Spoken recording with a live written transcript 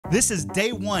This is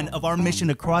day one of our mission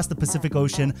across the Pacific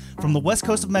Ocean from the west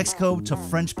coast of Mexico to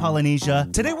French Polynesia.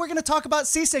 Today we're going to talk about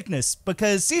seasickness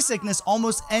because seasickness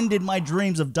almost ended my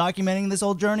dreams of documenting this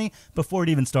whole journey before it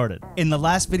even started. In the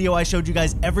last video I showed you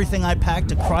guys everything I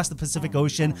packed across the Pacific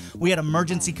Ocean. We had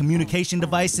emergency communication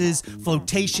devices,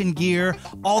 flotation gear,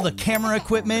 all the camera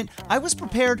equipment. I was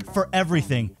prepared for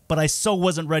everything, but I so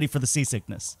wasn't ready for the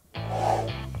seasickness.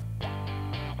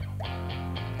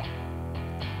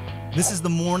 This is the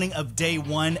morning of day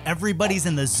one. Everybody's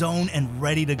in the zone and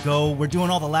ready to go. We're doing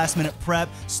all the last minute prep,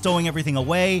 stowing everything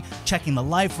away, checking the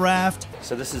life raft.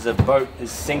 So this is a boat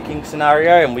is sinking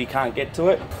scenario and we can't get to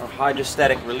it. A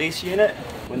hydrostatic release unit.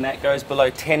 When that goes below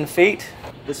 10 feet,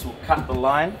 this will cut the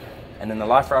line and then the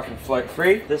life raft will float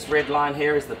free. This red line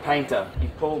here is the painter. You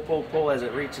pull as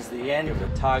it reaches the end. With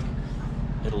a tug,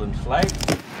 it'll inflate.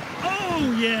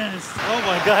 Oh, yes. Oh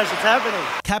my gosh, it's happening.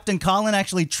 Captain Colin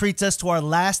actually treats us to our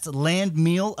last land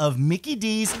meal of Mickey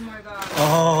D's. Oh my God.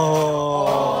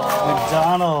 Oh,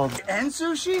 McDonald's. And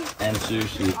sushi? And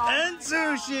sushi. And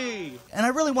sushi. And I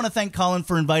really want to thank Colin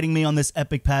for inviting me on this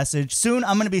epic passage. Soon,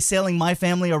 I'm going to be sailing my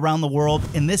family around the world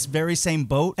in this very same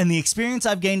boat. And the experience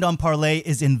I've gained on Parlay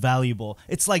is invaluable.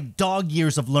 It's like dog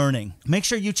years of learning. Make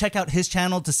sure you check out his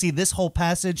channel to see this whole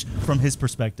passage from his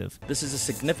perspective. This is a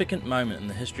significant moment in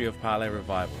the history of Parlay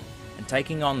Revival, and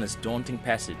taking on this daunting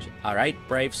passage are 8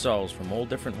 brave souls from all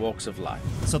different walks of life.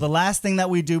 So the last thing that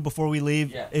we do before we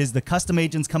leave is the custom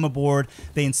agents come aboard,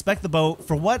 they inspect the boat,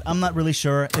 for what, I'm not really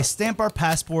sure, they stamp our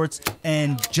passports,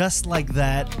 and just like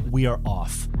that, we are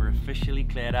off. We're officially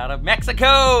cleared out of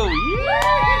Mexico!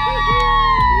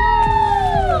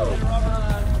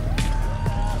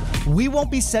 We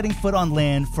won't be setting foot on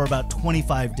land for about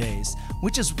 25 days,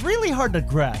 which is really hard to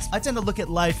grasp. I tend to look at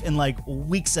life in like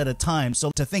weeks at a time,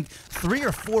 so to think 3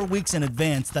 or 4 weeks in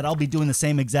advance that I'll be doing the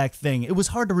same exact thing, it was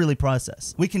hard to really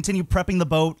process. We continue prepping the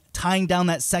boat, tying down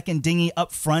that second dinghy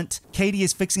up front. Katie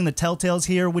is fixing the telltales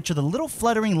here, which are the little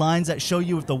fluttering lines that show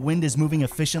you if the wind is moving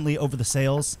efficiently over the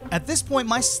sails. At this point,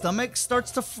 my stomach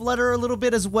starts to flutter a little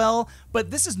bit as well,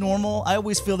 but this is normal. I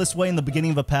always feel this way in the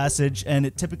beginning of a passage, and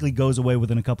it typically goes away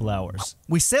within a couple hours.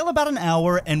 We sail about an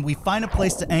hour, and we find a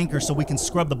place to anchor so we can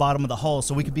scrub the bottom of the hull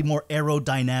so we can be more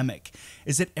aerodynamic.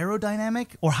 Is it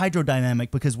aerodynamic or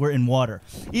hydrodynamic because we're in water?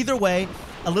 Either way,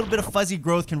 a little bit of fuzzy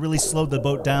growth can really slow the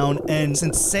boat down, and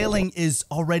since sailing is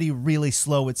already really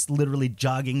slow, it's literally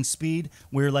jogging speed.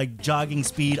 We're like jogging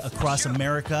speed across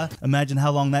America. Imagine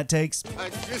how long that takes. I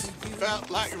just felt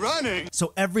like running.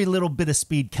 So every little bit of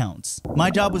speed counts.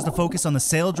 My job was to focus on the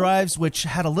sail drives, which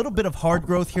had a little bit of hard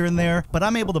growth here and there, but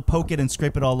I'm able to poke it and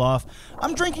scrape it all off.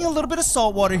 I'm drinking a little bit of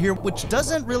salt water here, which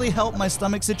doesn't really help my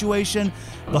stomach situation.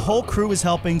 The whole crew is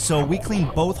helping, so we clean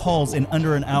both hulls in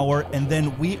under an hour, and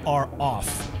then we are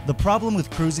off. The problem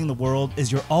with cruising the world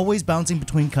is you're always bouncing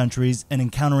between countries and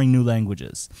encountering new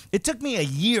languages. It took me a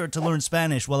year to learn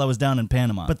Spanish while I was down in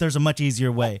Panama, but there's a much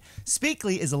easier way.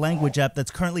 Speakly is a language app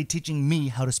that's currently teaching me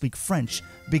how to speak French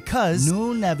because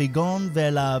nous naviguons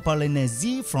vers la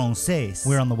Polynésie française.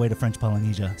 We're on the way to French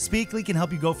Polynesia. Speakly can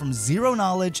help you go from zero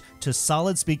knowledge to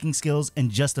solid speaking skills in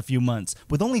just a few months,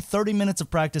 with only 30 minutes of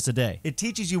practice a day. It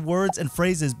teaches you words and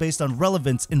phrases based on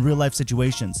relevance in real-life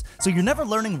situations, so you're never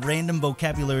learning random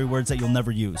vocabulary words that you'll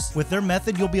never use. With their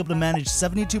method, you'll be able to manage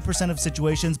 72% of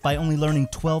situations by only learning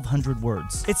 1,200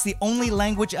 words. It's the only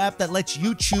language app that lets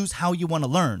you choose how you want to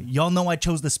learn. Y'all know I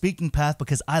chose the speaking path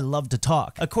because I love to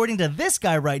talk. According to this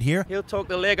guy right here, He'll talk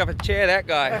the leg off a chair, that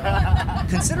guy.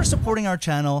 consider supporting our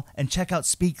channel and check out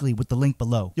Speakly with the link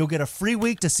below. You'll get a free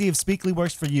week to see if Speakly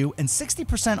works for you and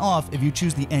 60% off if you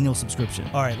choose the annual subscription.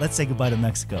 All right, let's say goodbye to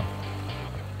Mexico.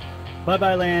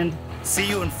 Bye-bye, land. See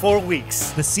you in 4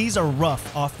 weeks. The seas are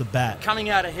rough off the bat. Coming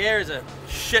out of here is a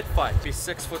shit fight. Be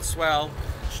 6-foot swell,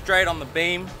 straight on the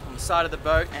beam, on the side of the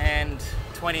boat, and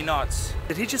 20 knots.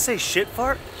 Did he just say shit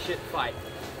fart? Shit fight.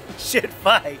 Shit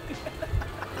fight.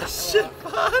 Shit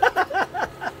fight.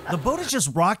 The boat is just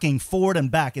rocking forward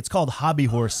and back. It's called hobby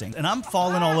horsing. And I'm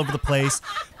falling all over the place,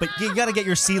 but you gotta get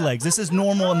your sea legs. This is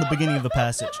normal in the beginning of the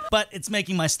passage, but it's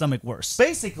making my stomach worse.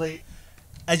 Basically,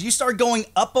 as you start going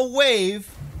up a wave,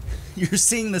 you're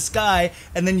seeing the sky,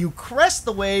 and then you crest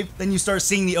the wave, then you start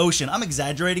seeing the ocean. I'm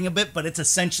exaggerating a bit, but it's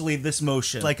essentially this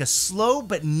motion. Like a slow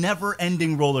but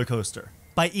never-ending roller coaster.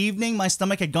 By evening, my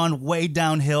stomach had gone way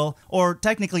downhill, or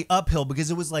technically uphill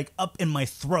because it was like up in my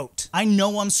throat. I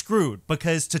know I'm screwed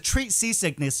because to treat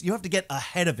seasickness, you have to get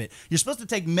ahead of it. You're supposed to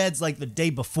take meds like the day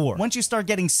before. Once you start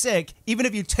getting sick, even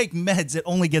if you take meds, it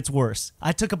only gets worse.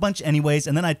 I took a bunch anyways,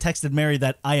 and then I texted Mary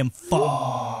that I am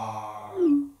fucked.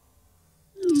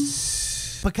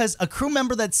 because a crew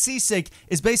member that's seasick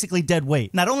is basically dead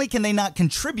weight. Not only can they not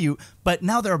contribute, but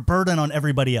now they're a burden on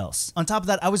everybody else. On top of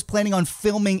that, I was planning on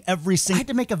filming I had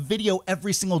to make a video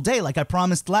every single day like I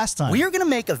promised last time. We are gonna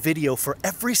make a video for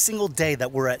every single day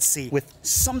that we're at sea with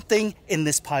something in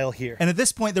this pile here. And at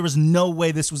this point, there was no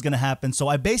way this was gonna happen, so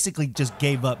I basically just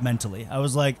gave up mentally. I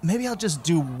was like, maybe I'll just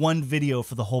do one video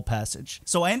for the whole passage.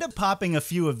 So I ended up popping a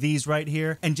few of these right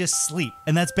here and just sleep.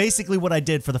 And that's basically what I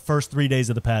did for the first 3 days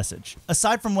of the passage.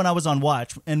 Aside from when I was on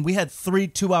watch, and we had 3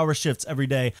 2-hour shifts every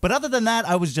day. But other than that,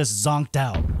 I was just zonked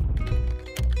out.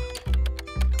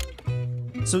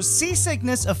 So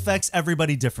seasickness affects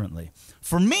everybody differently.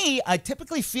 For me, I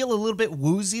typically feel a little bit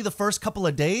woozy the first couple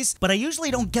of days, but I usually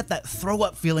don't get that throw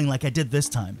up feeling like I did this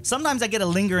time. Sometimes I get a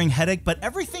lingering headache, but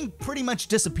everything pretty much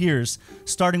disappears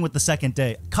starting with the second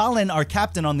day. Colin, our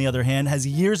captain, on the other hand, has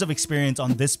years of experience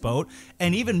on this boat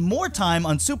and even more time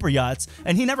on super yachts,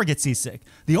 and he never gets seasick.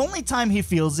 The only time he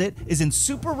feels it is in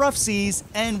super rough seas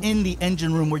and in the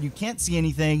engine room where you can't see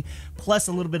anything, plus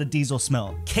a little bit of diesel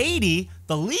smell. Katie,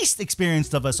 the least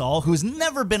experienced of us all, who's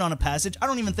never been on a passage, I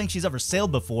don't even think she's ever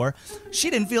sailed before, she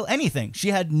didn't feel anything. She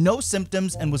had no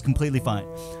symptoms and was completely fine.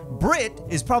 Britt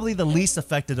is probably the least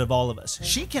affected of all of us.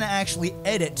 She can actually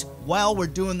edit while we're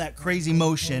doing that crazy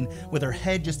motion with her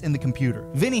head just in the computer.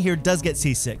 Vinny here does get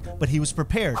seasick, but he was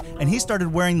prepared, and he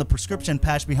started wearing the prescription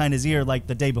patch behind his ear like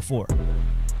the day before.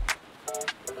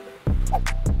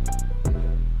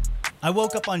 I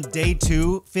woke up on day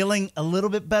 2 feeling a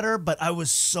little bit better, but I was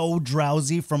so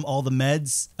drowsy from all the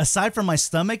meds. Aside from my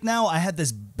stomach now, I had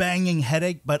this banging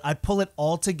headache, but I pull it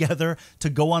all together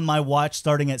to go on my watch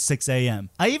starting at 6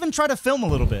 a.m. I even try to film a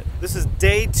little bit. This is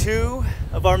day 2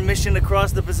 of our mission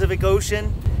across the Pacific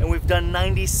Ocean, and we've done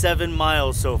 97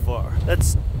 miles so far.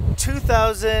 That's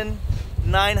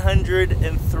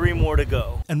 2,903 more to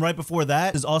go. And right before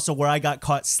that is also where I got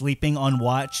caught sleeping on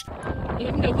watch.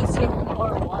 Even though it's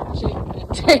more watching than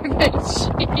damage.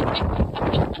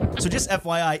 So just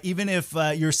FYI, even if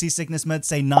your seasickness meds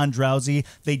say non-drowsy,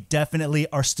 they definitely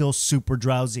are still super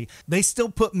drowsy. They still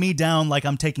put me down like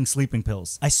I'm taking sleeping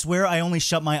pills. I swear I only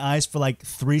shut my eyes for like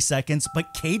 3 seconds,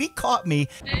 but Katie caught me.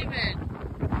 David.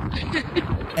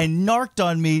 And narked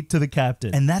on me to the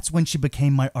captain. And that's when she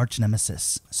became my arch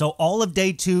nemesis. So all of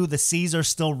day 2, the seas are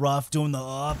still rough, doing the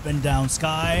up and down,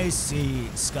 sky, sea,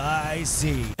 sky,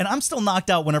 sea. And I'm still knocked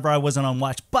out whenever I wasn't on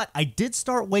watch, but I did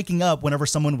start waking up whenever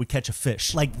someone would catch a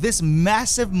fish. Like this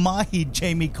massive mahi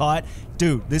Jamie caught.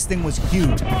 Dude, this thing was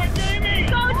huge. Go, Jamie!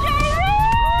 Go, Jamie!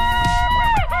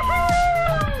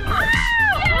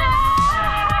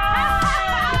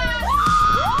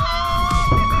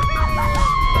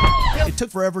 It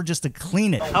took forever just to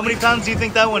clean it. How many pounds do you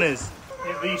think that one is?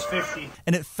 At least 50.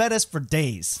 And it fed us for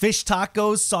days. Fish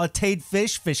tacos, sauteed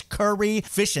fish, fish curry,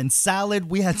 fish and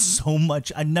salad. We had so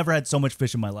much. I never had so much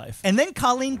fish in my life. And then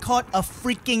Colleen caught a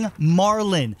freaking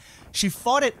marlin. She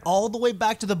fought it all the way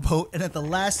back to the boat, and at the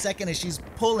last second as she's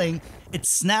pulling, it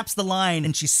snaps the line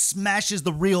and she smashes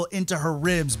the reel into her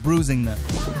ribs, bruising them.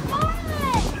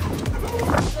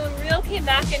 The reel came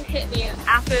back and hit me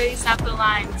after he snapped the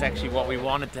line. It's actually what we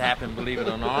wanted to happen, believe it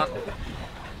or not.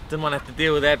 Didn't want to have to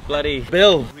deal with that bloody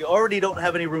bill. We already don't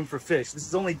have any room for fish. This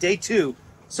is only day 2.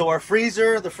 So our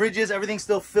freezer, the fridges, everything's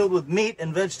still filled with meat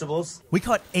and vegetables. We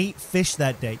caught 8 fish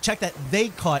that day. Check that, they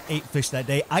caught 8 fish that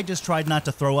day. I just tried not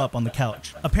to throw up on the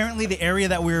couch. Apparently the area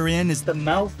that we were in is the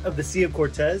mouth of the Sea of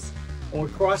Cortez, and we're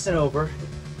crossing over,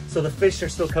 so the fish are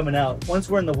still coming out. Once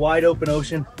we're in the wide open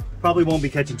ocean, probably won't be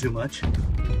catching too much.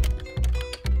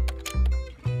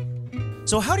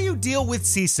 So how do you deal with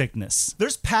seasickness?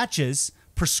 There's patches,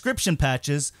 prescription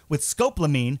patches with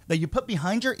scopolamine that you put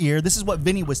behind your ear. This is what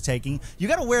Vinny was taking. You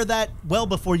got to wear that well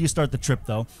before you start the trip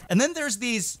though. And then there's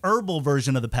these herbal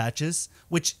version of the patches,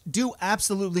 which do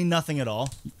absolutely nothing at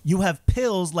all. You have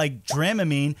pills like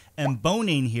Dramamine and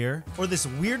Bonine here, or this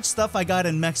weird stuff I got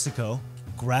in Mexico.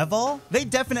 Gravol? They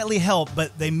definitely help,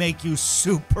 but they make you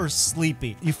super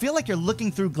sleepy. You feel like you're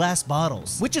looking through glass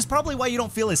bottles, which is probably why you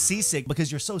don't feel as seasick,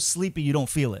 because you're so sleepy you don't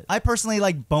feel it. I personally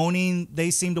like Bonine. They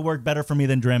seem to work better for me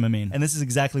than Dramamine, and this is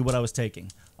exactly what I was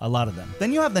taking. A lot of them.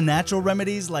 Then you have the natural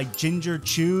remedies like ginger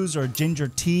chews or ginger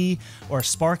tea or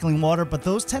sparkling water, but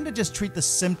those tend to just treat the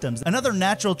symptoms. Another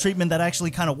natural treatment that actually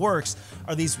kind of works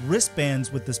are these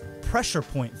wristbands with this pressure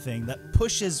point thing that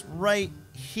pushes right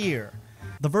here.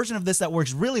 The version of this that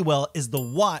works really well is the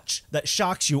watch that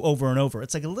shocks you over and over.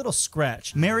 It's like a little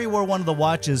scratch. Mary wore one of the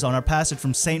watches on our passage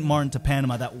from St. Martin to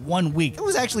Panama that 1 week. It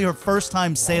was actually her first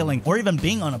time sailing or even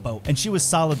being on a boat, and she was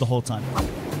solid the whole time.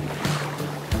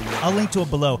 I'll link to it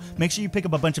below. Make sure you pick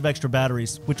up a bunch of extra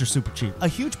batteries, which are super cheap. A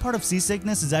huge part of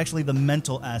seasickness is actually the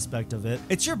mental aspect of it.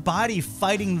 It's your body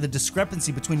fighting the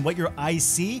discrepancy between what your eyes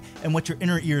see and what your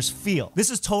inner ears feel.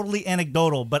 This is totally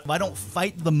anecdotal, but if I don't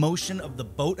fight the motion of the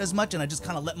boat as much and I just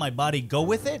kind of let my body go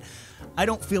with it, I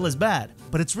don't feel as bad.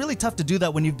 But it's really tough to do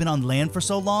that when you've been on land for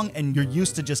so long and you're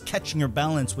used to just catching your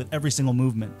balance with every single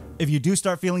movement. If you do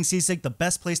start feeling seasick, the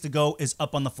best place to go is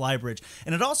up on the flybridge.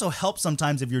 And it also helps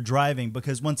sometimes if you're driving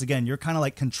because once again, you're kind of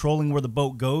like controlling where the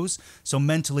boat goes, so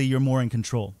mentally you're more in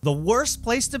control. The worst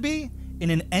place to be? In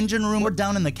an engine room or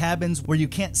down in the cabins where you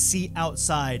can't see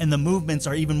outside and the movements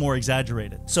are even more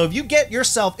exaggerated. So if you get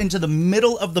yourself into the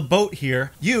middle of the boat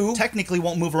here, you technically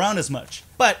won't move around as much.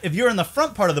 But if you're in the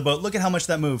front part of the boat, look at how much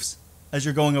that moves as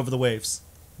you're going over the waves.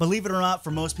 Believe it or not,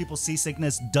 for most people,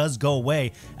 seasickness does go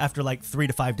away after like 3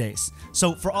 to 5 days.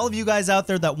 So for all of you guys out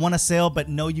there that want to sail but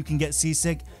know you can get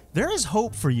seasick, there is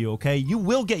hope for you, okay? You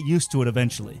will get used to it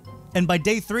eventually. And by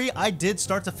day 3, I did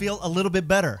start to feel a little bit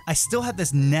better. I still had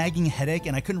this nagging headache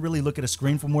and I couldn't really look at a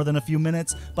screen for more than a few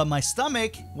minutes, but my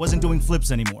stomach wasn't doing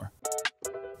flips anymore.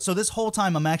 So this whole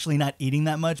time I'm actually not eating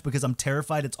that much because I'm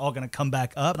terrified it's all gonna come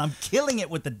back up. And I'm killing it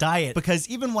with the diet because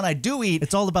even when I do eat,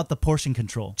 it's all about the portion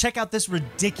control. Check out this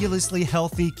ridiculously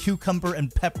healthy cucumber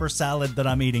and pepper salad that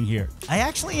I'm eating here. I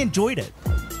actually enjoyed it.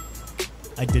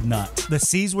 I did not. The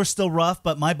seas were still rough,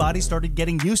 but my body started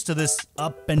getting used to this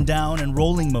up and down and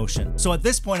rolling motion. So at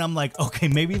this point, I'm like, okay,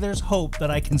 maybe there's hope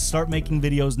that I can start making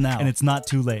videos now and it's not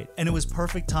too late. And it was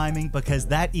perfect timing because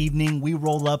that evening we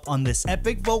roll up on this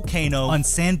epic volcano on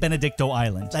San Benedicto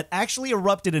Island that actually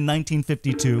erupted in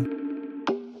 1952.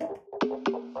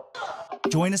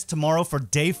 Join us tomorrow for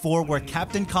day 4 where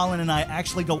Captain Colin and I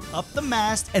actually go up the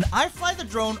mast and I fly the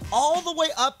drone all the way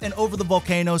up and over the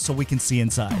volcano so we can see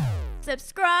inside.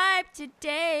 Subscribe to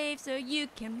Dave so you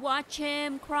can watch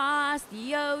him cross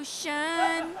the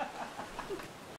ocean.